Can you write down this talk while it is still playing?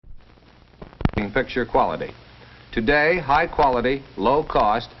motion picture quality. Today, high-quality,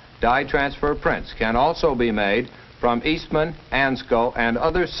 low-cost dye transfer prints can also be made from Eastman, Ansco, and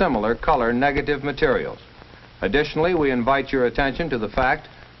other similar color negative materials. Additionally, we invite your attention to the fact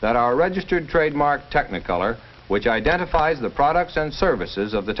that our registered trademark Technicolor, which identifies the products and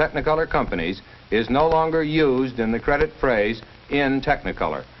services of the Technicolor companies, is no longer used in the credit phrase "in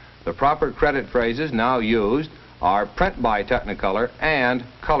Technicolor." The proper credit phrases now used are Print by Technicolor and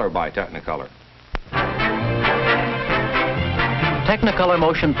Color by Technicolor. Technicolor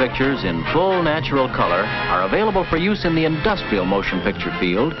motion pictures in full natural color are available for use in the industrial motion picture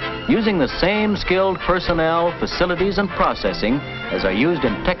field using the same skilled personnel, facilities, and processing as are used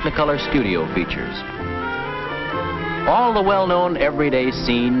in Technicolor studio features. All the well-known everyday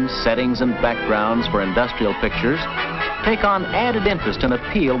scenes, settings, and backgrounds for industrial pictures take on added interest and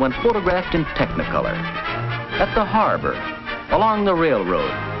appeal when photographed in Technicolor. At the harbor, along the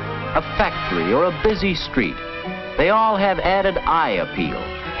railroad, a factory, or a busy street, they all have added eye appeal,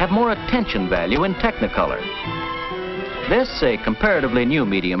 have more attention value in Technicolor. This, a comparatively new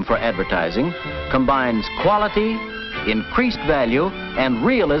medium for advertising, combines quality, increased value, and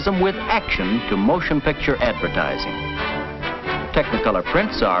realism with action to motion picture advertising. Technicolor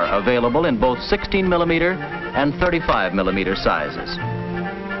prints are available in both 16mm and 35mm sizes.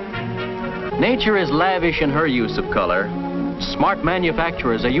 Nature is lavish in her use of color. Smart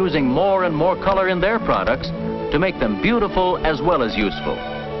manufacturers are using more and more color in their products to make them beautiful as well as useful.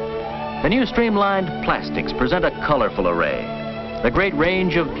 The new streamlined plastics present a colorful array. The great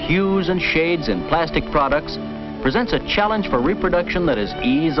range of hues and shades in plastic products presents a challenge for reproduction that is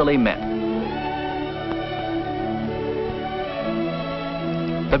easily met.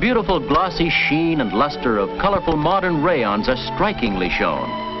 The beautiful glossy sheen and luster of colorful modern rayons are strikingly shown.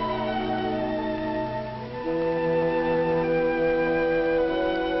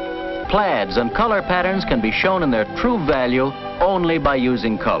 Plaids and color patterns can be shown in their true value only by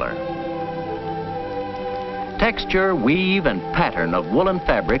using color. Texture, weave, and pattern of woolen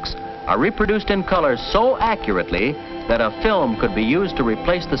fabrics are reproduced in color so accurately that a film could be used to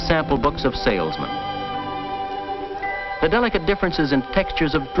replace the sample books of salesmen. The delicate differences in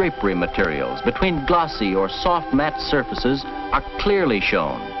textures of drapery materials between glossy or soft matte surfaces are clearly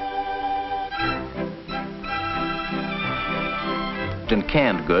shown. In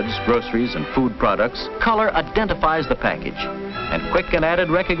canned goods, groceries, and food products, color identifies the package, and quick and added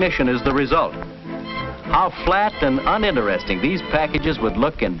recognition is the result. How flat and uninteresting these packages would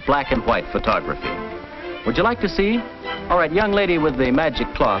look in black and white photography. Would you like to see? All right, young lady with the magic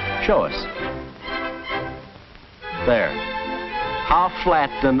cloth, show us. There. How flat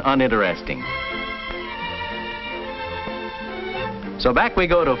and uninteresting. So back we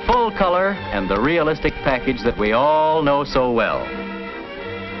go to full color and the realistic package that we all know so well.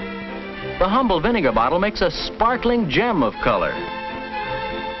 The humble vinegar bottle makes a sparkling gem of color.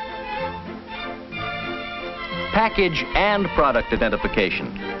 Package and product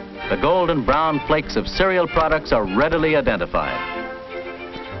identification. The golden brown flakes of cereal products are readily identified.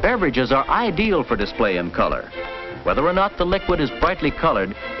 Beverages are ideal for display in color. Whether or not the liquid is brightly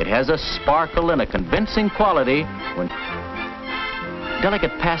colored, it has a sparkle and a convincing quality when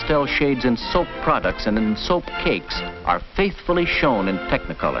delicate pastel shades in soap products and in soap cakes are faithfully shown in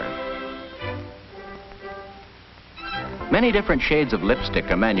Technicolor. Many different shades of lipstick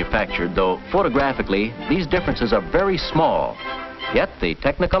are manufactured, though photographically these differences are very small. Yet the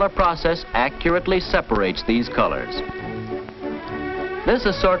Technicolor process accurately separates these colors. This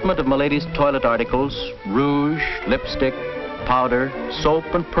assortment of Milady's toilet articles, rouge, lipstick, powder, soap,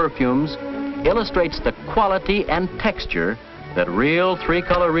 and perfumes illustrates the quality and texture that real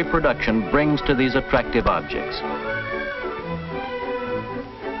three-color reproduction brings to these attractive objects.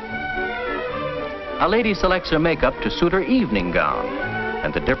 A lady selects her makeup to suit her evening gown,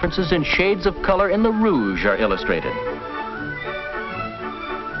 and the differences in shades of color in the rouge are illustrated.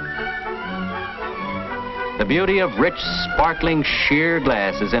 The beauty of rich, sparkling sheer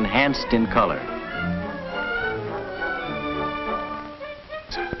glass is enhanced in color.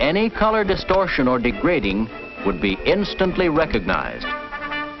 Any color distortion or degrading would be instantly recognized.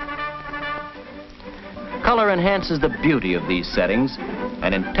 Color enhances the beauty of these settings,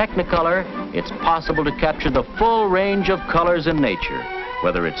 and in Technicolor, it's possible to capture the full range of colors in nature,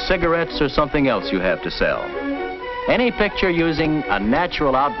 whether it's cigarettes or something else you have to sell. Any picture using a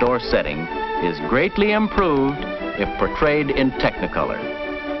natural outdoor setting is greatly improved if portrayed in Technicolor.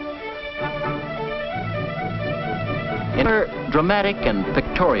 Inner dramatic and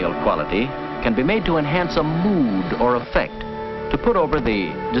pictorial quality can be made to enhance a mood or effect, to put over the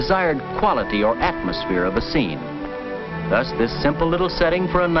desired quality or atmosphere of a scene. Thus, this simple little setting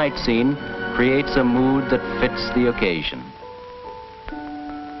for a night scene creates a mood that fits the occasion.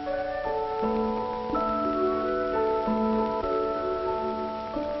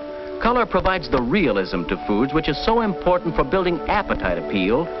 Color provides the realism to foods which is so important for building appetite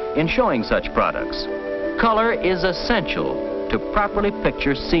appeal in showing such products. Color is essential to properly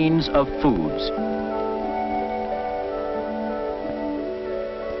picture scenes of foods.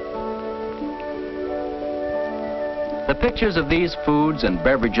 The pictures of these foods and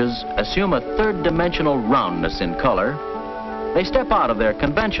beverages assume a third-dimensional roundness in color. They step out of their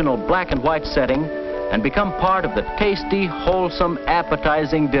conventional black and white setting and become part of the tasty, wholesome,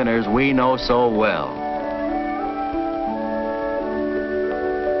 appetizing dinners we know so well.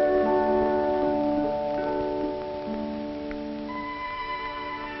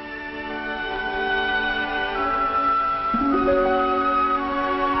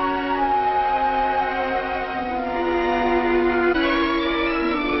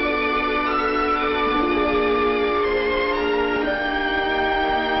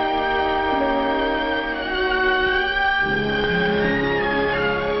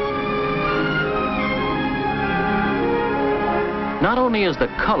 Not only is the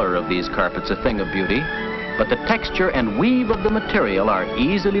color of these carpets a thing of beauty, but the texture and weave of the material are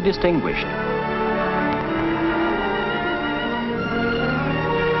easily distinguished.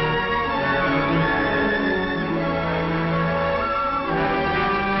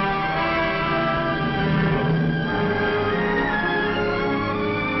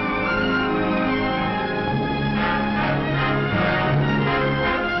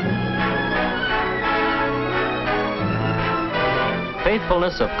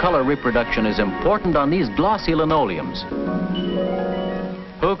 Faithfulness of color reproduction is important on these glossy linoleums.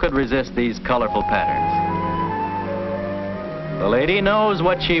 Who could resist these colorful patterns? The lady knows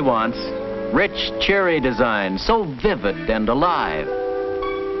what she wants. Rich, cheery design, so vivid and alive.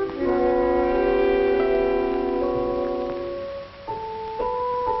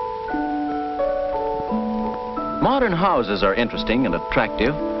 Modern houses are interesting and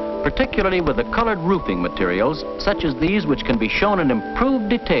attractive, particularly with the colored roofing materials, such as these, which can be shown in improved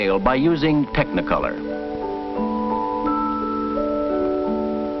detail by using Technicolor.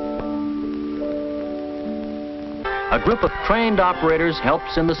 A group of trained operators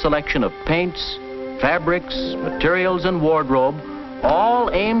helps in the selection of paints, fabrics, materials, and wardrobe,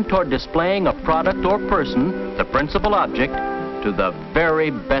 all aimed toward displaying a product or person, the principal object, to the very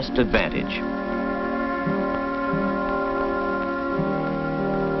best advantage.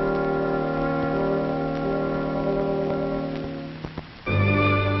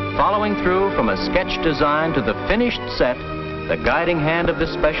 Following through from a sketch design to the finished set, the guiding hand of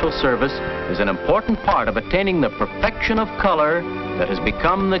this special service is an important part of attaining the perfection of color that has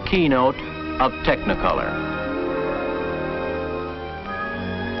become the keynote of Technicolor.